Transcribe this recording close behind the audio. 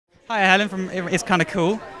Hi, Helen from It's Kind of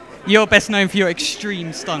Cool. You're best known for your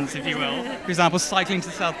extreme stunts, if you will. For example, cycling to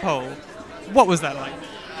the South Pole. What was that like?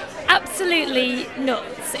 Absolutely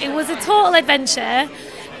nuts. It was a total adventure.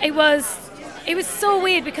 It was so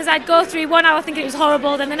weird because I'd go through 1 hour thinking it was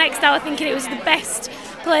horrible, then the next hour thinking it was the best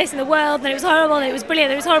place in the world, then it was horrible, then it was brilliant,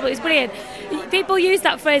 then it was horrible, it was brilliant. People use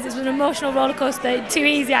that phrase, it's an emotional roller coaster, too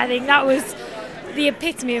easy. I think that was the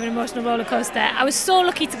epitome of an emotional roller coaster. I was so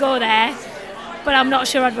lucky to go there, but I'm not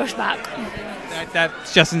sure I'd rush back.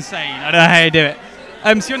 That's just insane. I don't know how you do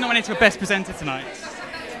it. So you're nominated for Best Presenter tonight.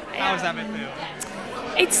 How was that bit feel?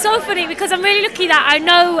 It's so funny because I'm really lucky that I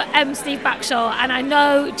know Steve Backshaw and I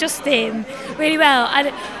know Justin really well, and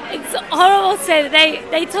it's horrible to say that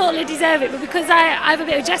they totally deserve it, but because I have a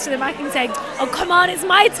bit of a jest with them, I can say, oh come on, it's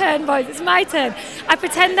my turn boys, it's my turn. I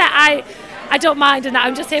pretend that I don't mind and that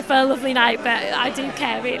I'm just here for a lovely night, but I do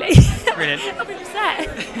care really. Brilliant. I'm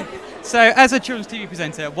upset. So as a children's TV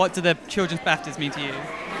presenter, what do the children's BAFTAs mean to you?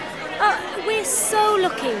 We're so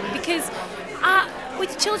lucky because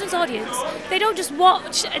with the children's audience, they don't just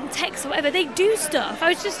watch and text or whatever, they do stuff. I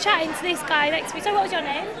was just chatting to this guy next to me. So what was your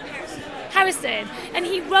name? Harrison. And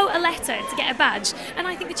he wrote a letter to get a badge. And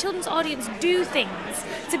I think the children's audience do things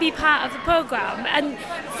to be part of the programme. And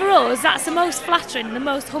for us, that's the most flattering and the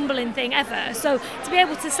most humbling thing ever. So to be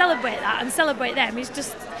able to celebrate that and celebrate them is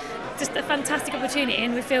just a fantastic opportunity,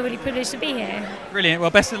 and we feel really privileged to be here. Brilliant. Well,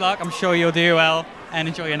 best of luck. I'm sure you'll do well and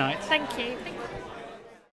enjoy your night. Thank you.